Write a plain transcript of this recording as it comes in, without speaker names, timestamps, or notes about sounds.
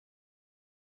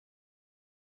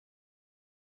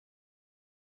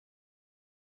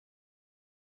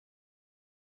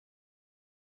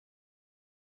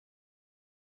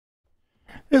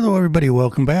Hello everybody,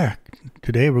 welcome back.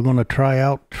 Today we're going to try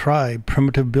out Tribe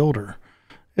Primitive Builder.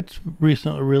 It's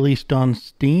recently released on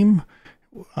Steam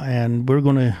and we're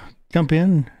going to jump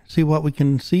in, see what we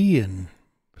can see and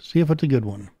see if it's a good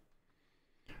one.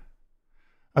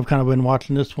 I've kind of been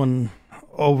watching this one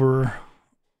over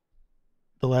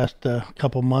the last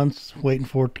couple months, waiting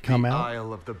for it to come out.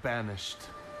 Isle of the Banished.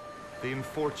 The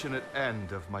unfortunate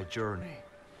end of my journey.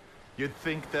 You'd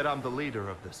think that I'm the leader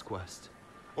of this quest.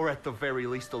 Or at the very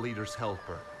least, a leader's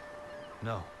helper.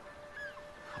 No.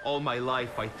 All my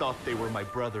life, I thought they were my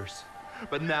brothers.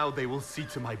 But now they will see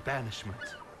to my banishment.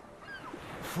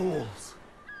 Fools.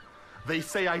 They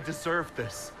say I deserve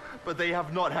this, but they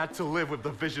have not had to live with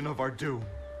the vision of our doom.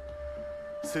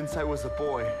 Since I was a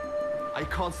boy, I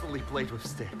constantly played with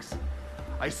sticks.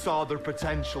 I saw their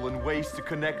potential and ways to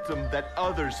connect them that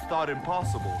others thought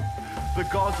impossible. The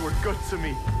gods were good to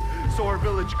me, so our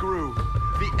village grew.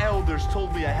 The elders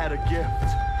told me I had a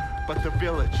gift, but the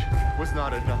village was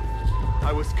not enough.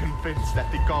 I was convinced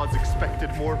that the gods expected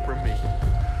more from me.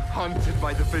 Haunted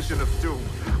by the vision of doom,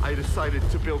 I decided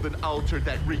to build an altar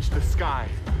that reached the sky.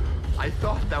 I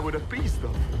thought that would appease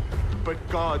them, but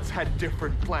gods had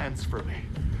different plans for me.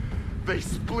 They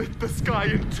split the sky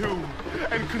in two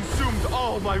and consumed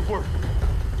all my work.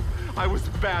 I was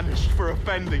banished for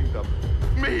offending them.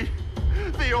 Me,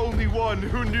 the only one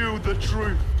who knew the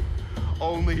truth.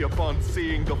 Only upon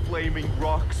seeing the flaming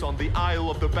rocks on the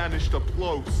Isle of the Banished up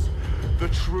close, the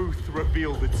truth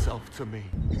revealed itself to me.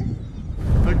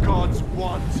 The gods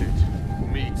wanted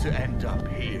me to end up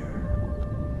here.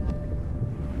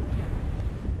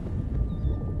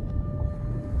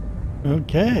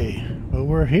 Okay, well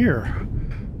we're here.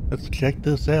 Let's check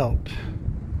this out.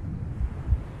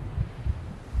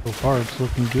 So far it's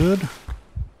looking good.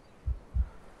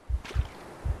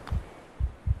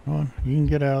 Come on, you can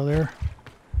get out of there.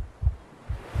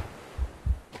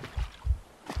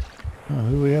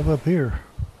 Who do we have up here?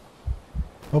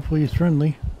 Hopefully he's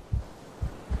friendly.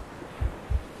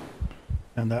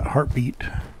 And that heartbeat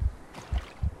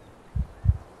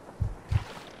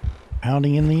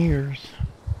pounding in the ears.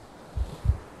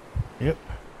 Yep.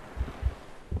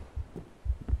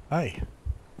 Hi.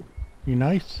 You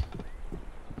nice?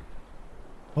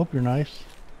 Hope you're nice.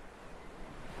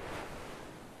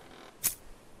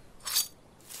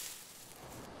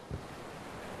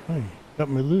 Hey, got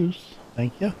me loose.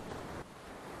 Thank you.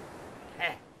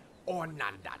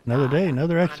 Another day,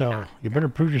 another exile. You better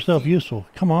prove yourself useful.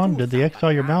 Come on, did they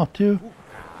exile your mouth too?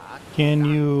 Can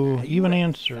you even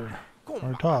answer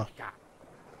or talk?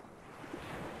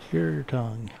 Share your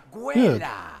tongue. Good.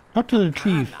 Talk to the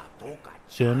chief.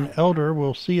 Then elder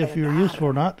will see if you're useful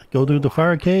or not. Go through the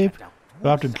fire cave.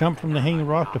 You'll have to jump from the hanging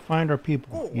rock to find our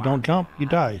people. You don't jump, you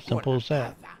die. Simple as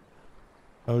that.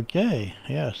 Okay,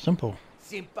 yeah, simple.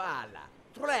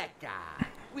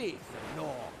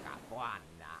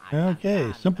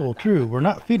 Okay, simple, true. We're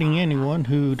not feeding anyone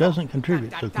who doesn't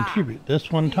contribute, so contribute. This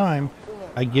one time,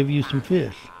 I give you some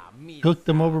fish. Cook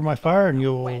them over my fire and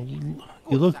you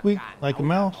look weak like a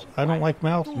mouse. I don't like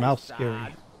mouse. Mouse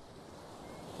scary.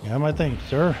 Yeah, my thanks,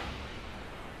 sir.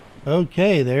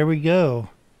 Okay, there we go.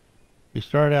 We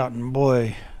start out and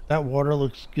boy, that water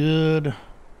looks good.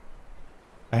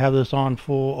 I have this on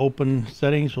full open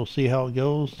settings. We'll see how it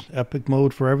goes. Epic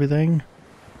mode for everything.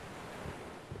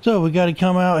 So we got to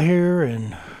come out here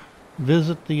and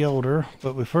visit the elder,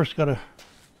 but we first got to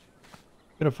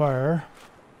get a fire,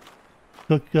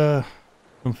 cook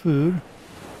some food.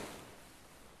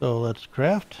 So let's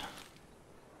craft.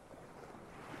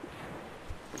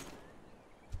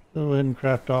 Go ahead and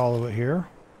craft all of it here.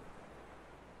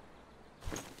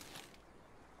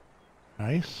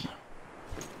 Nice.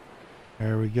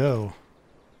 There we go.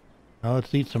 Now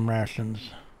let's eat some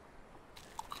rations.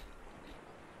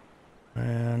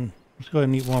 And let's go ahead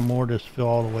and eat one more just to fill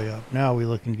all the way up. Now we're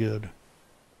looking good.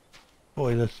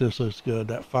 Boy, this looks good.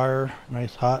 That fire,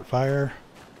 nice hot fire.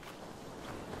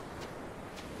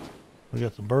 We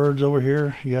got some birds over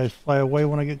here. You guys fly away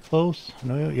when I get close.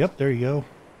 No, yep, there you go.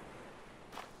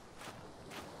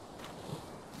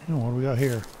 And what do we got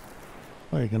here?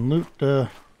 Well, you can loot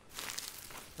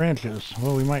branches.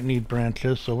 Well, we might need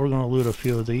branches, so we're going to loot a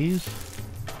few of these.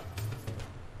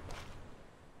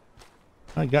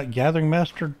 I got Gathering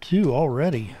Master 2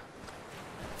 already.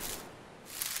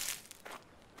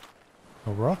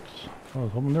 No rocks? I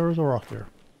was hoping there was a rock there.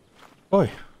 Boy,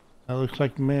 that looks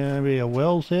like maybe a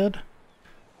whale's head.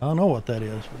 I don't know what that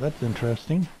is, but that's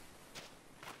interesting.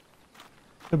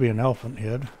 Could be an elephant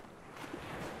head.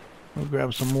 We'll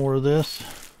grab some more of this.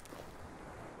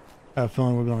 I have a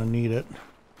feeling we're going to need it.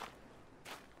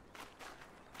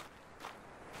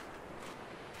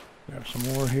 Grab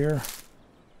some more here.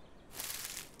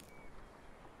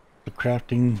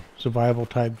 crafting survival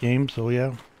type game, so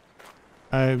yeah.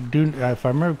 I do, if I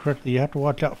remember correctly, you have to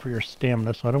watch out for your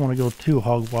stamina, so I don't want to go too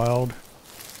hog wild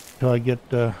until I get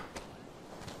stuff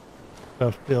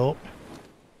built.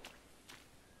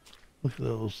 Look at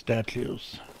those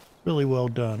statues. Really well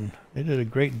done. They did a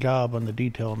great job on the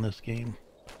detail in this game.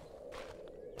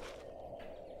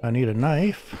 I need a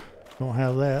knife. Don't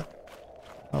have that.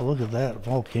 Oh, look at that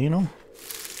volcano.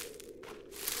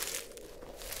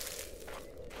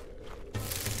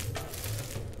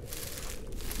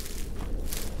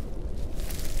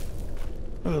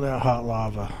 Look at that hot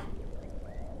lava.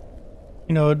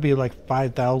 You know, it'd be like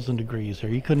 5,000 degrees here.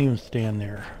 You couldn't even stand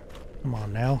there. Come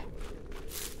on now.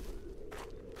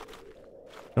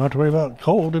 Don't have to worry about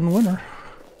cold in the winter.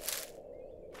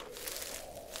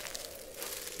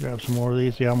 Grab some more of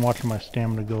these. Yeah, I'm watching my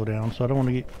stamina go down, so I don't want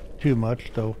to get too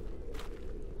much, though.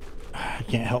 I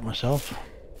can't help myself.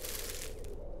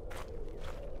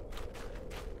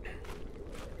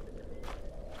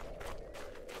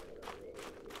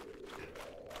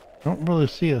 Don't really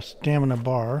see a stamina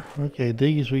bar. Okay,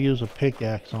 these we use a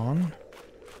pickaxe on.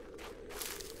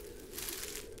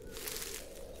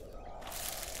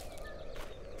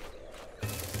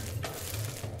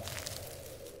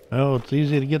 Oh, it's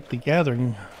easy to get the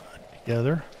gathering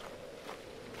together.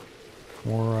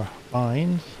 More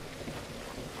vines.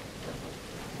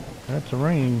 That's a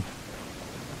rain.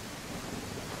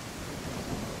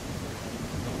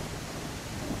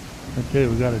 Okay,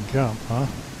 we got to jump, huh?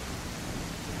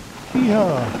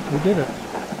 Yeehaw! We did it.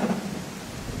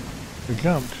 We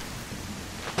jumped.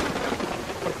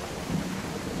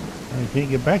 I can't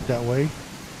get back that way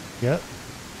yet.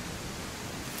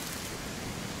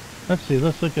 Let's see,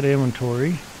 let's look at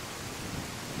inventory.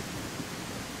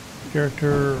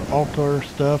 Character, altar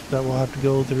stuff that we'll have to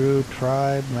go through.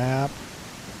 Tribe, map.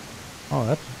 Oh,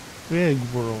 that's a big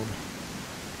world.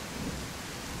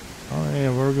 Oh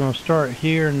yeah, we're going to start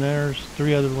here and there's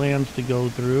 3 other lands to go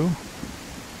through.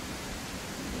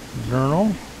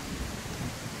 Journal.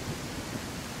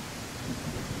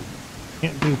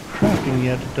 Can't do crafting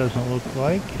yet, it doesn't look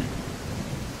like.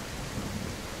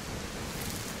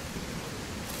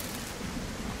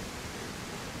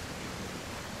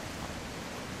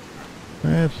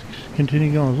 Let's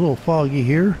continue going. It's a little foggy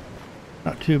here.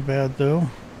 Not too bad though.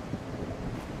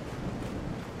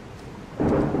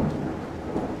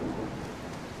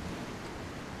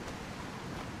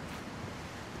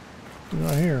 What do we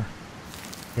got here?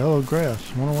 Yellow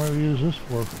grass. I wonder what we use this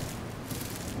for.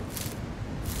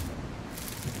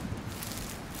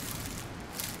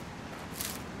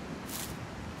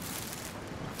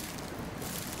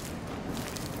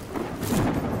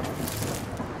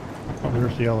 Oh,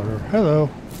 there's the elder. Hello.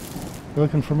 You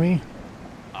looking for me?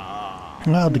 Ah,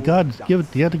 the gods give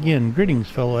it yet again. Greetings,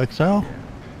 fellow exile.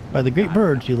 By the great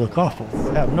birds, you look awful.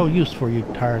 I have no use for you,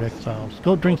 tired exiles.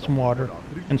 Go drink some water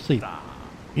and sleep.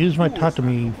 Use my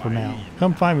tatami for now.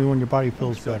 Come find me when your body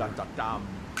feels better.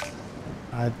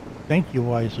 I thank you,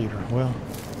 wise leader. Well,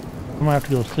 I'm gonna have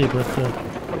to go to sleep.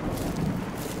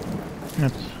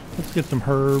 Let's get some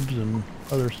herbs and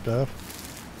other stuff.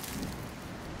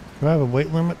 Do I have a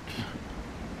weight limit?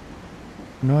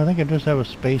 No, I think I just have a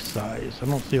space size. I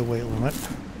don't see a weight limit.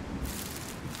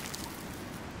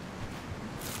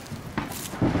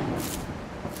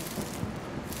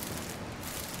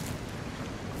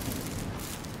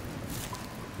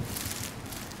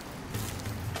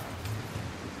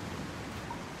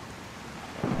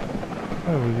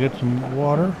 Oh, we get some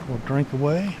water. We'll drink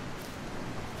away.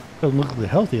 Doesn't look like the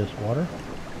healthiest water.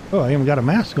 Oh, I even got a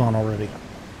mask on already.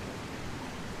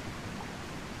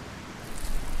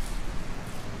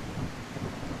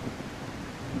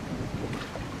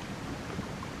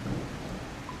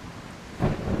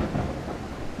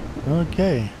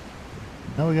 Okay.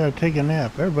 Now we gotta take a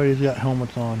nap. Everybody's got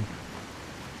helmets on.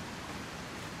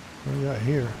 What do we got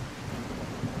here?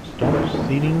 Start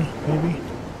seating, maybe?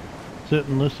 Sit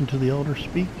and listen to the elder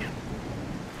speak.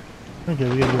 Okay,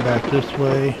 we gotta go back this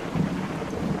way.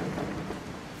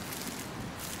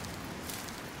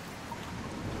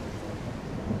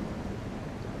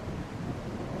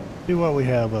 See what we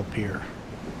have up here.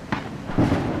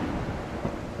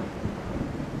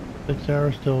 6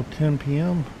 hours till 10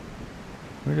 p.m.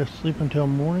 We're just sleeping until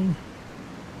morning.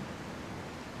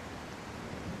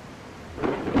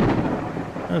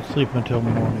 Let's sleep until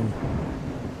morning.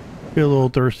 Feel a little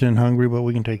thirsty and hungry, but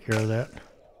we can take care of that.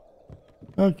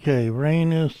 Okay,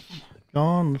 rain is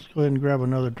gone. Let's go ahead and grab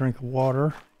another drink of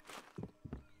water.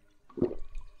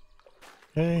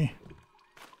 Okay.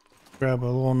 Grab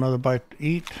another bite to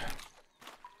eat.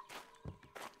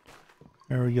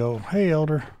 There we go. Hey,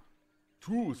 elder.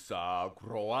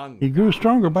 He grew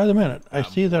stronger by the minute. I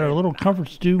see that our little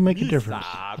comforts do make a difference.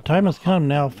 The time has come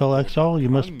now, fellow exile. You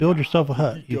must build yourself a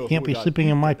hut. You can't be sleeping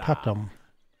in my tatam.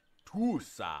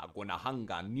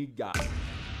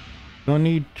 You'll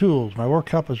need tools. My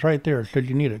workshop is right there, should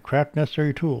you need it. Craft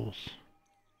necessary tools.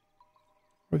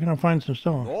 Where can I find some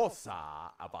stone?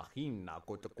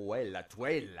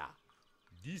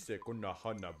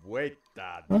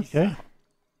 Okay.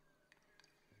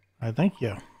 I thank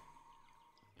you.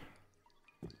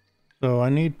 So I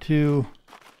need to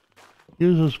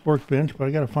use this workbench, but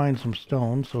I gotta find some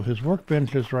stone. So his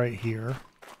workbench is right here.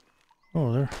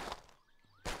 Oh,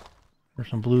 there's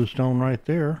some blue stone right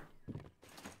there.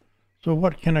 So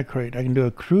what can I create? I can do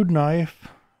a crude knife.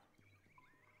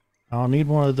 I'll need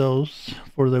one of those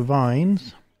for the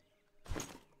vines.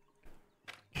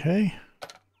 Okay.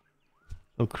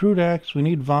 So crude axe, we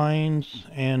need vines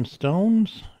and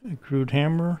stones. A crude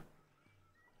hammer,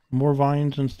 more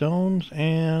vines and stones,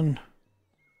 and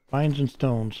vines and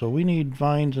stones. So we need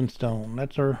vines and stone.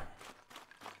 That's our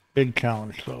big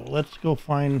challenge. So let's go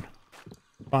find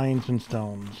vines and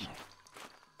stones.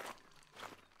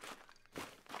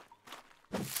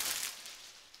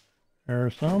 There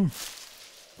are some.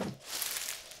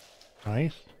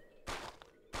 Nice.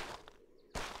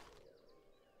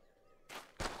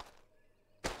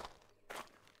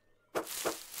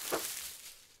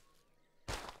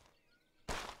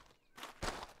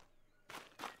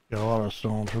 Got a lot of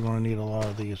stones. We're going to need a lot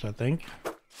of these, I think.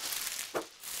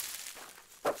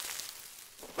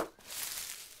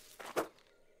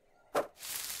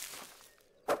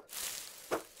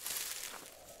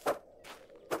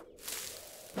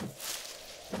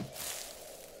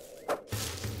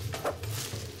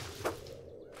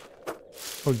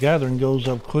 So gathering goes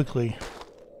up quickly.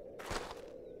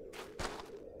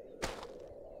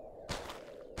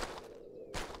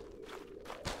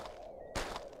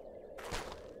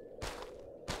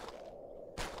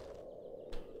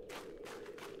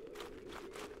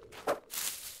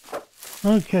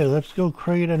 Okay, let's go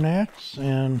create an axe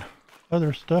and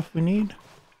other stuff we need.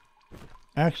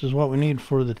 Axe is what we need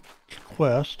for the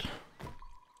quest.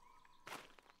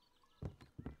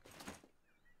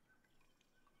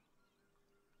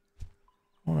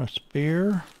 Want a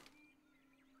spear,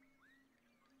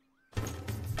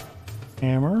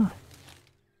 hammer,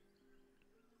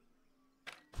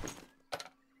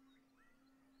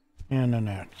 and an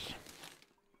axe.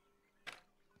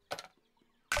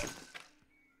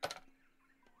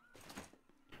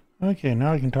 Okay,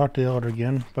 now I can talk to the elder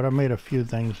again, but I made a few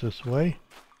things this way.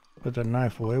 Put the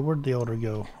knife away. Where'd the elder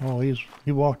go? Oh,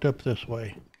 he walked up this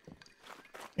way.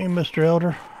 Hey, Mr.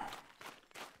 Elder.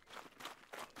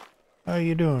 How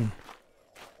you doing?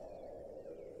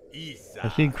 I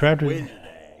see you crafted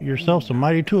yourself some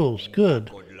mighty tools.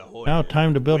 Good. Now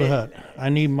time to build a hut. I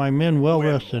need my men well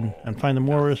rested and find them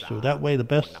more rested. That way the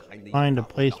best find a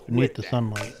place beneath the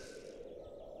sunlight.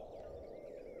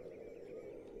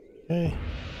 Okay.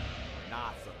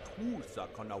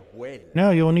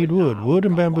 Now you'll need wood. Wood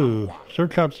and bamboo.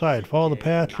 Search outside. Follow the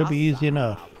path. Should be easy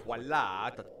enough.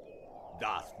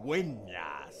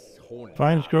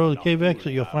 Find grow the cave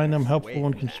exit. You'll find them helpful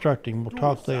in constructing. We'll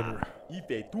talk later. If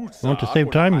you want to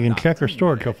save time, you can check our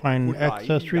storage. You'll find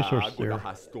access resources there.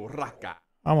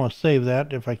 I want to save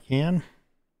that if I can.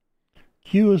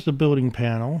 Q is the building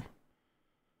panel.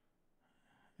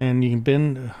 And you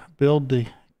can build the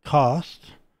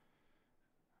cost.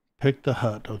 Pick the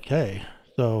hut. Okay.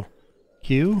 So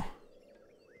Q.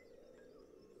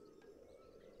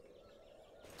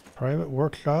 Private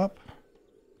workshop.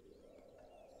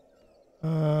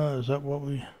 Is that what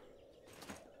we...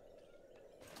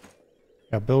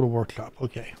 Yeah, build a workshop.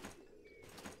 Okay.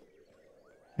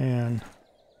 And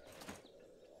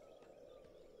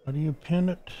how do you pin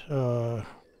it?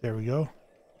 There we go.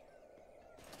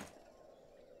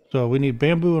 So we need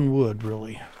bamboo and wood,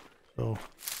 really. So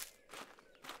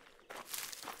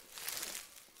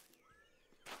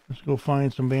let's go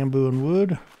find some bamboo and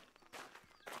wood.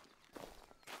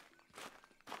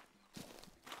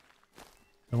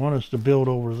 I want us to build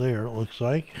over there, it looks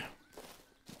like.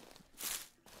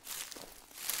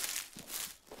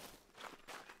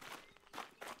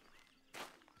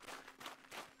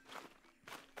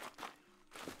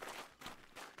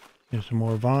 Here's some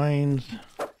more vines.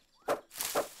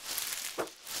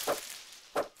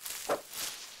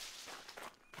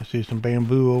 I see some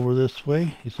bamboo over this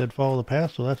way. He said follow the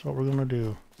path, so that's what we're going to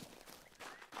do.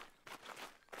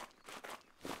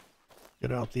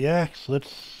 Get out the axe. Let's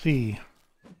see.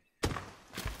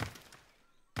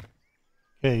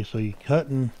 Okay, so you cut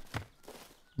and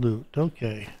loot.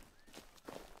 Okay.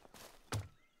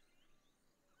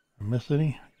 I miss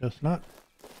any? Guess not.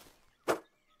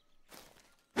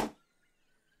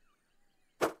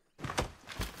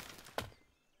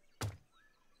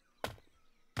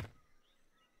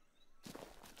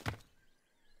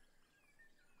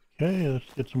 Okay,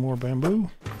 let's get some more bamboo.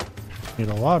 Need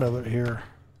a lot of it here.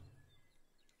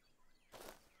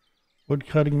 Wood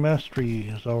cutting mastery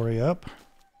is already up.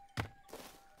 A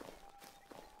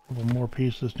couple more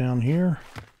pieces down here.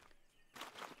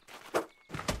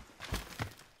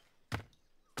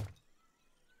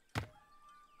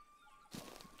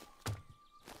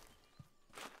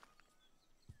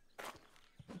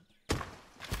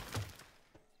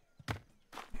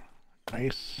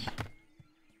 Nice.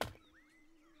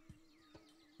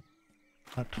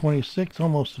 At 26,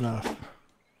 almost enough.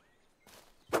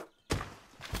 I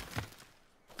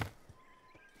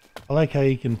like how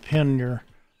you can pin your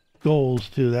goals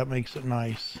too. That makes it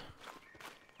nice.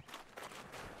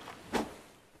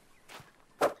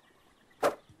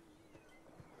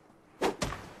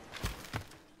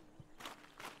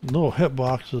 Little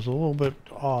hitbox is a little bit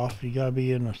off. You gotta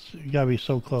be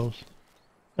so close.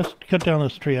 Let's cut down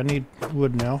this tree. I need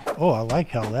wood now. Oh, I like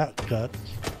how that cuts.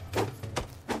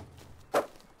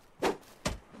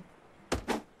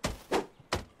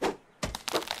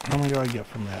 How many do I get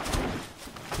from that?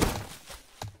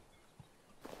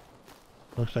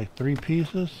 Looks like 3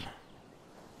 pieces.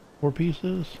 4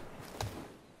 pieces.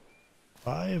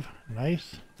 5.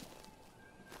 Nice.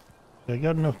 I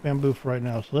got enough bamboo for right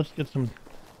now, so let's get some.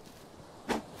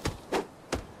 I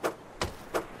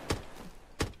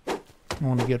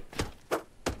want to get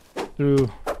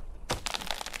through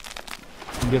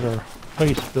and get our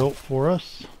place built for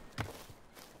us.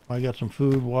 I got some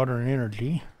food, water, and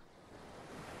energy.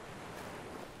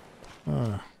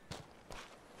 Out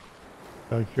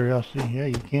of curiosity, yeah,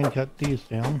 you can cut these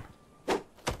down.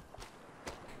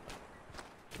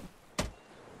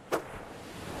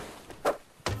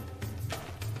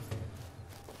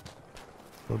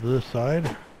 Go to this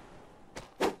side.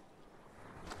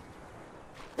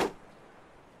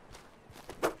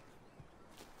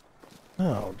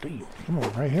 Oh, damn. Come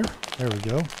on, right here. There we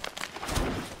go.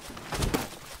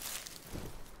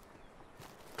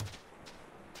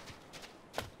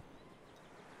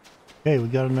 Okay, we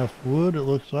got enough wood, it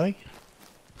looks like.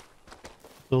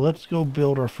 So let's go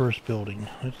build our first building.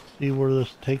 Let's see where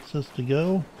this takes us to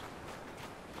go.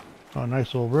 Oh,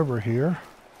 nice little river here.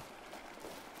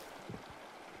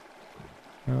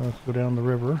 Now let's go down the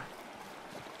river.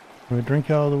 Can we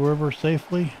drink out of the river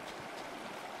safely?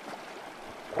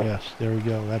 Yes, there we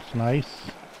go. That's nice.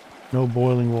 No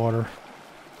boiling water.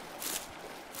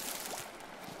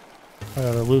 I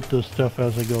gotta loot this stuff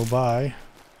as I go by.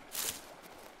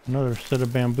 Another set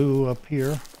of bamboo up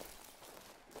here.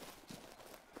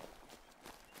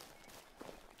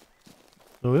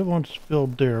 So it wants to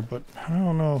build there, but I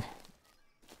don't know.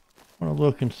 I want to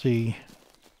look and see.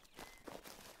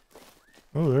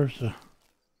 Oh, there's a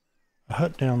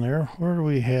hut down there. Where do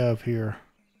we have here?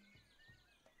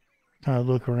 Kind of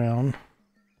look around.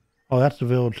 Oh, that's the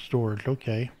village storage.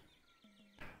 Okay.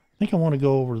 I think I want to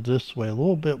go over this way a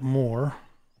little bit more.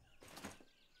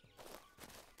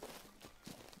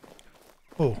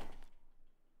 Oh.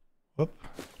 Whoop.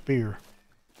 Spear.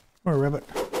 Or a rabbit.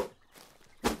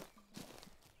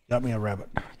 Got me a rabbit.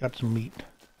 Got some meat.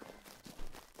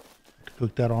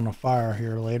 Cook that on a fire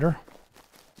here later.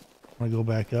 I'm gonna go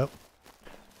back up.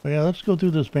 But yeah, let's go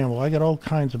through this bamboo. I got all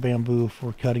kinds of bamboo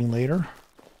for cutting later.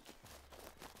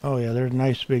 Oh yeah, there's a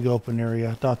nice big open area.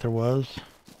 I thought there was.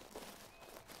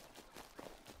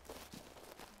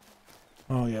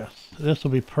 Oh yes, this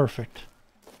will be perfect.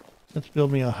 Let's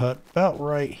build me a hut about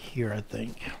right here, I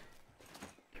think.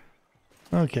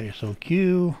 Okay, so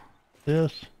Q,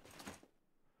 this.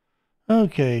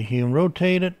 Okay, you can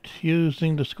rotate it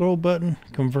using the scroll button,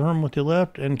 confirm with the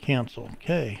left, and cancel.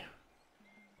 Okay.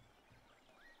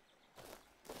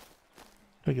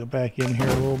 Take it back in here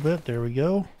a little bit. There we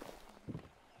go.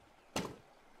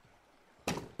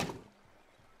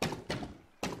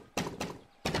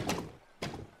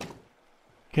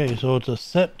 Okay, so it's a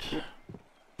set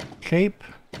shape,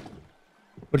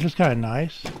 which is kind of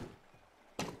nice.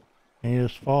 And you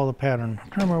just follow the pattern. I'm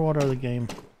trying to remember what other game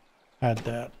had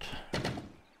that.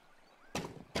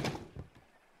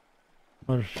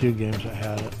 Well, there's a few games that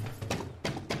had it.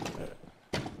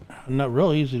 Not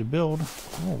real easy to build.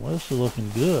 Oh, well, this is looking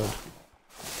good.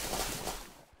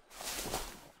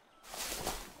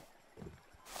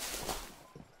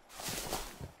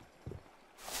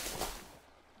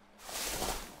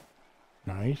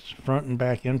 Nice. Front and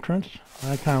back entrance.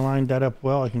 I kind of lined that up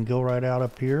well. I can go right out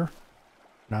up here.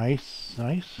 Nice,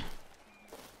 nice.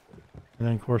 And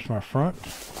then, of course, my front.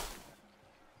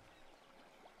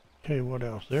 Okay, what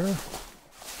else there?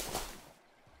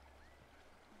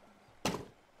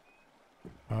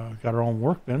 Got our own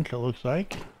workbench, it looks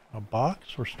like. A box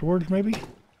for storage, maybe?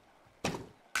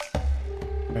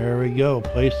 There we go.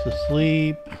 Place to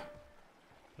sleep.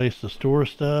 Place to store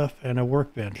stuff. And a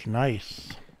workbench. Nice.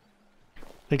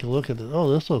 Take a look at this.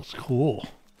 Oh, this looks cool.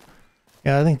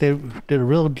 Yeah, I think they did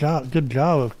a good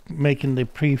job of making the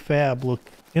prefab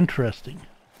look interesting.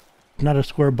 Not a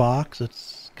square box.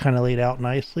 It's kind of laid out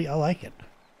nicely. I like it.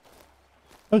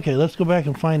 Okay, let's go back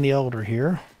and find the elder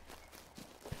here.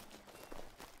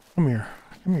 Come here.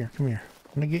 Come here. Come here.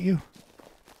 Can I get you?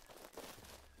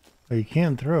 Oh, you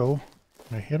can throw.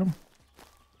 Can I hit him?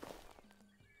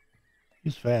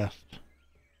 He's fast.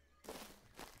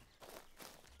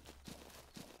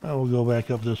 Oh, we'll go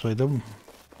back up this way. Them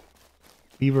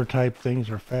beaver type things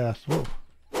are fast. Whoa.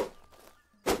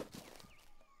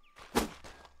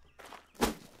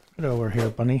 Get over here,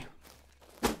 bunny.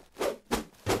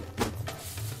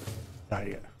 Got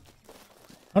ya.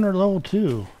 Hunter level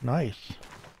 2. Nice.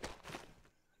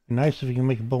 Nice if you can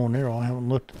make a bow and arrow. I haven't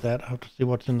looked at that. I'll have to see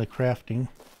what's in the crafting.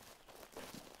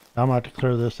 I'm going to have to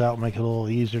clear this out and make it a little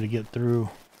easier to get through.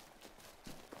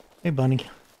 Hey, bunny.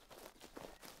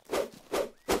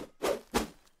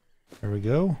 There we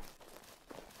go.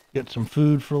 Get some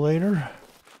food for later.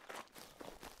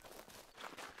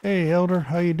 Hey, Elder.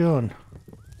 How you doing?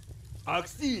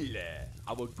 Have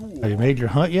you made your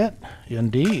hunt yet?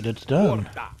 Indeed, it's done.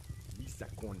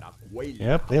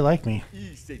 Yep, they like me.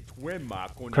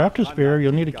 Craft a spear,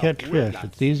 you'll need to catch fish.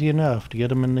 It's easy enough to get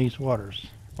them in these waters.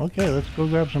 Okay, let's go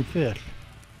grab some fish.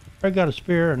 I got a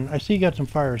spear, and I see you got some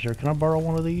fires here. Can I borrow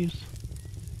one of these?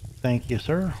 Thank you,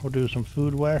 sir. We'll do some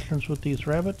food westerns with these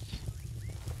rabbits.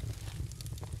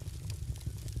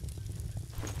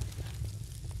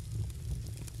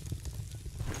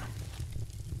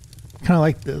 Kind of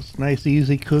like this. Nice,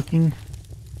 easy cooking.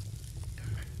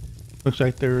 Looks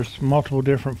like there's multiple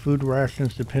different food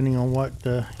rations depending on what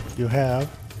you have.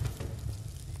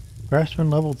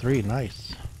 Craftsman level 3,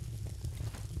 nice.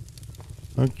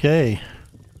 Okay,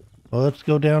 well, let's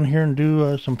go down here and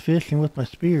do some fishing with my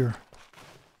spear.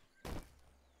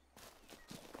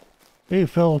 Hey,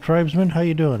 fellow tribesmen, how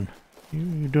you doing?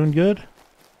 You doing good?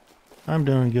 I'm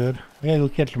doing good. I gotta go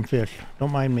catch some fish.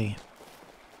 Don't mind me.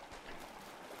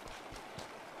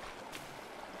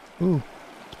 Ooh,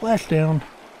 splash down.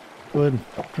 Go ahead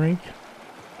and drink.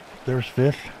 There's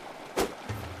fish.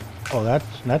 Oh,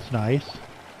 that's nice.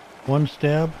 One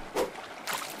stab.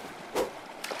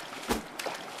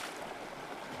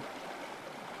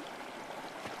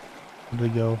 Where'd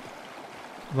they go?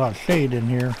 A lot of shade in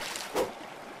here.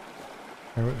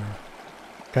 There we go.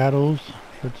 Shadows,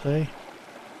 should say.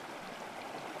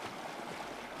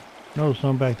 Notice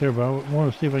some back there, but I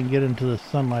want to see if I can get into the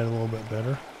sunlight a little bit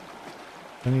better.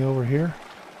 Any over here?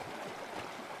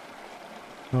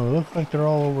 No, it looks like they're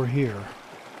all over here.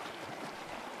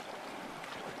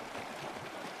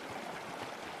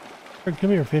 Come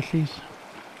here, fishies.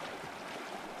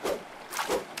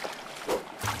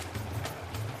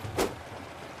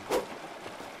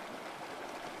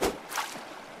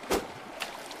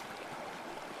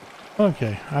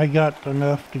 Okay, I got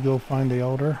enough to go find the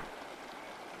altar.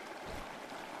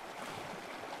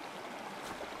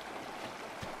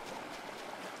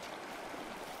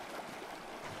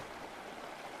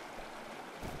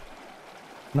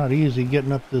 Not easy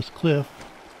getting up this cliff.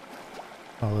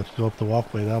 Oh, let's go up the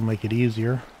walkway. That'll make it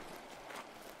easier.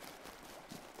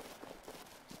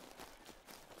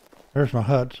 There's my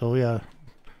hut, so yeah,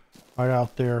 right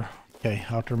out there. Okay,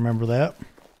 I'll have to remember that.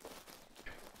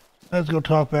 Let's go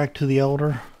talk back to the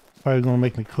elder. Probably gonna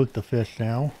make me cook the fish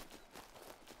now.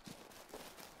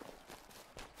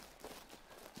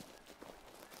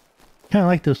 Kind of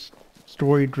like this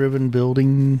story-driven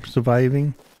building,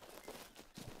 surviving.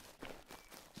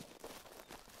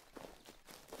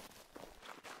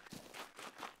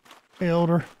 Hey,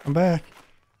 Elder, I'm back.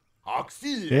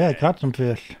 Yeah, I caught some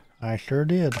fish. I sure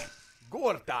did.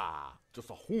 Yep.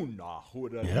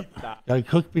 Gotta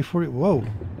cook before you... Whoa.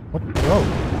 What? Whoa.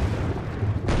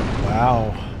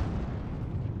 Wow.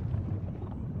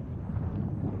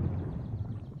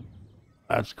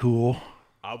 That's cool.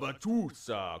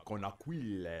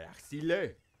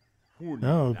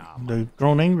 No, they've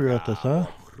grown angry at us, huh?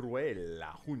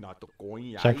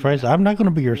 Sacrifice? I'm not going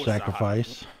to be your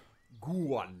sacrifice.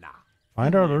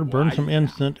 Find out or burn some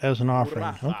incense as an offering.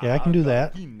 Okay, I can do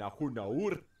that.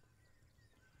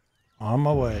 On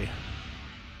my way.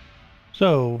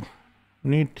 So, we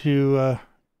need to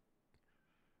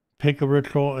pick a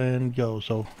ritual and go.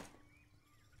 So,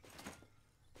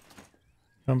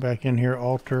 come back in here,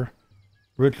 altar,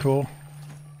 ritual.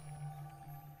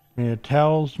 We need a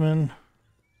talisman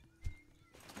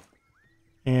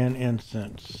and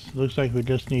incense. Looks like we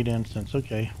just need incense.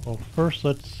 Okay, well first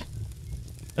let's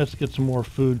get some more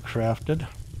food crafted.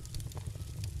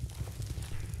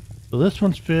 So this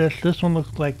one's fish. This one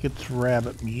looks like it's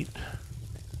rabbit meat.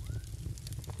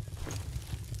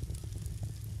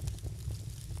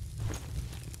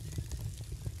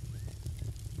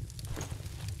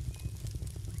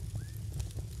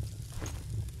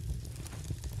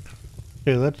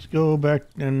 Okay, let's go back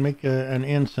and make an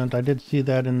incense. I did see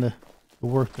that in the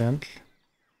workbench.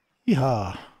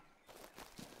 Yeehaw.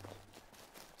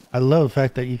 I love the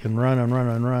fact that you can run and run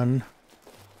and run.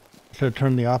 Should have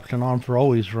turned the option on for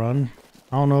always run.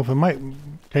 I don't know if it might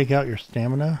take out your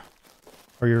stamina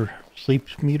or your sleep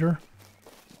meter,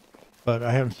 but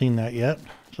I haven't seen that yet.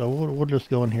 So we'll just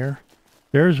go in here.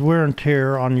 There's wear and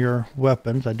tear on your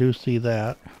weapons. I do see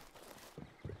that.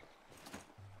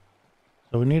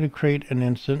 So we need to create an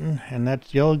incense, and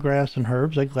that's yellow grass and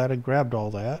herbs. I'm glad I grabbed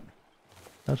all that.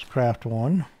 Let's craft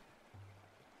one.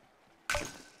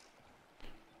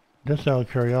 Just out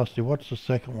of curiosity, what's the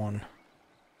second one?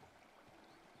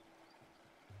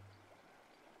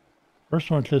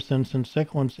 First one's just incense,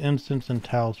 second one's incense and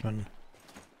talisman.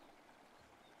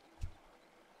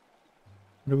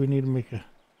 What do we need to make a...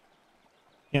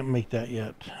 Can't make that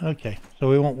yet. Okay, so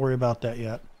we won't worry about that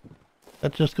yet.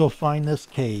 Let's just go find this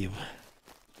cave.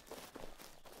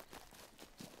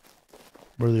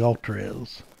 Where the altar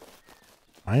is.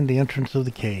 Find the entrance of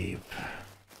the cave.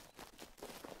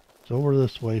 It's over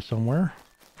this way somewhere.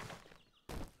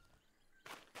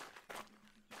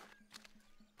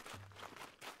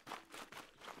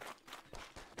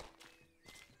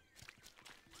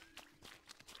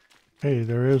 Okay,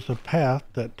 there is a path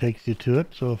that takes you to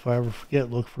it, so if I ever forget,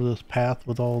 look for this path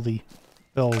with all the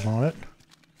bells on it.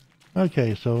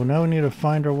 Okay, so now we need to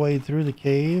find our way through the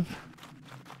cave.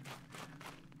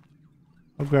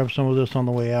 I'll grab some of this on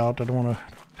the way out. I don't want to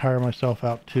tire myself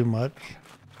out too much.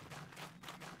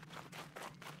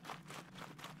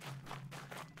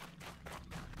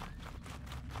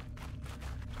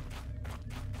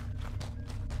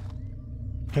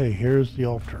 Okay, here's the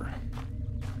altar.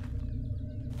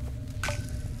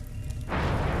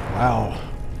 Wow.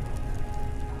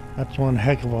 That's one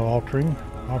heck of an offering.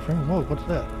 Whoa, what's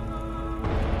that?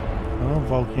 Oh,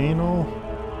 volcano.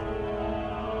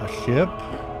 A ship.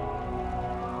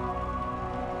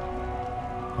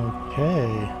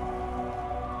 Okay.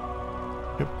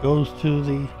 Ship goes to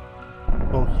the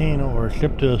volcano, or a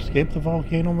ship to escape the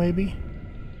volcano, maybe?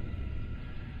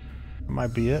 That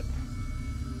might be it.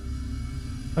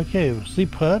 Okay,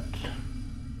 sleep hut.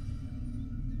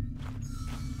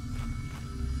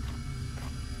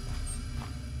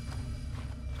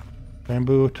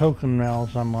 Bamboo token now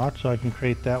is unlocked, so I can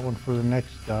create that one for the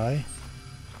next guy.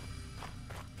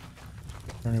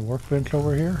 Is there any workbench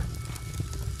over here?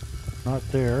 Not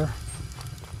there.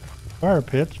 Fire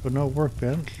pits, but no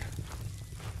workbench.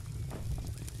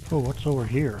 Oh, what's over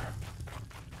here?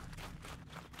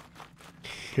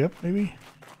 Ship, maybe?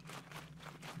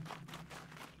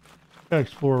 Gotta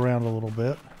explore around a little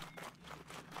bit.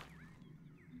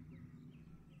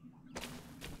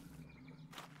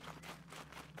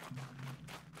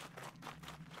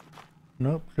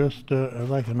 Nope, just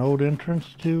like an old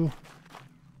entrance to...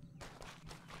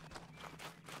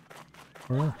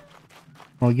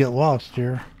 I'll get lost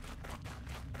here.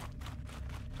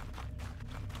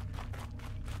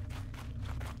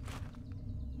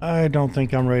 I don't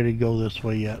think I'm ready to go this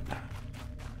way yet.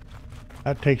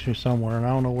 That takes me somewhere, and I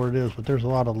don't know where it is, but there's a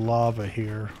lot of lava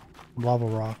here. Lava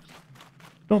rocks.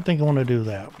 Don't think I want to do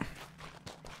that.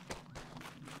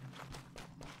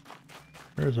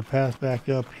 There's a path back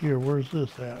up here. Where's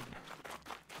this at?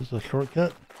 Is this a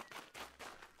shortcut?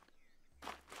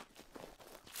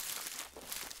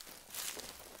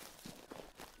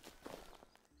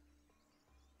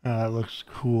 Ah, that looks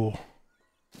cool.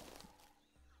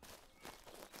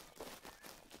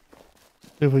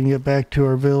 See if we can get back to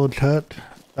our village hut.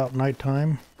 It's about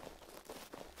nighttime.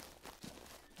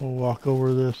 We'll walk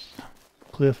over this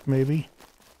cliff maybe.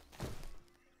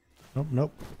 Nope,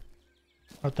 nope.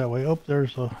 Not that way. Oh,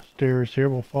 there's the stairs here.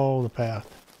 We'll follow the path.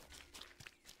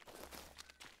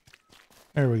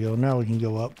 There we go. Now we can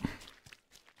go up.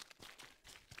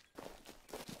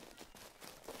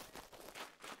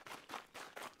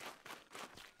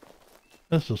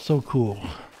 This is so cool.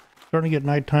 Starting to get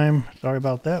nighttime. Sorry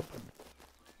about that, but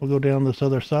we'll go down this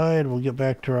other side. We'll get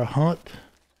back to our hunt.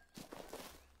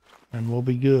 And we'll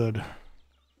be good.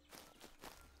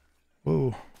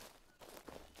 Whoa.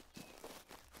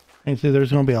 You can see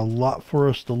there's going to be a lot for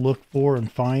us to look for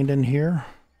and find in here.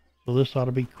 So this ought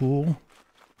to be cool.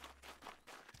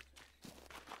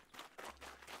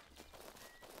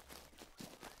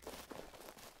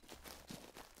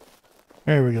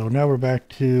 There we go. Now we're back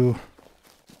to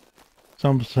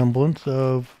some semblance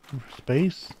of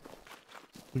space.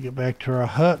 We get back to our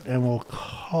hut and we'll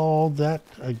call that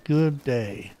a good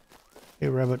day. Hey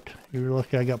Rabbit, you're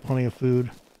lucky I got plenty of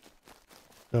food.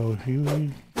 So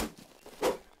you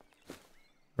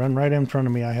run right in front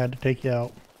of me. I had to take you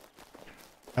out.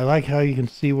 I like how you can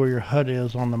see where your hut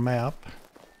is on the map,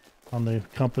 on the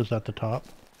compass at the top.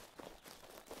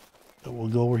 So we'll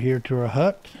go over here to our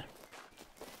hut.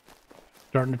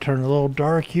 Starting to turn a little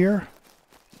dark here.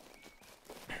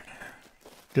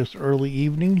 Just early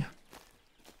evening.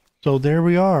 So there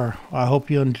we are. I hope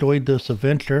you enjoyed this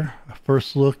adventure.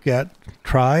 First look at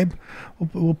Tribe.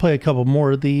 We'll play a couple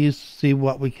more of these, see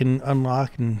what we can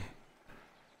unlock and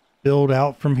build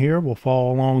out from here. We'll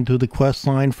follow along through the quest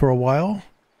line for a while.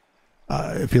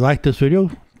 If you like this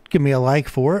video, give me a like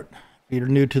for it. If you're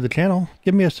new to the channel,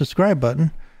 give me a subscribe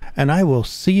button, and I will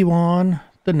see you on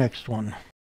the next one.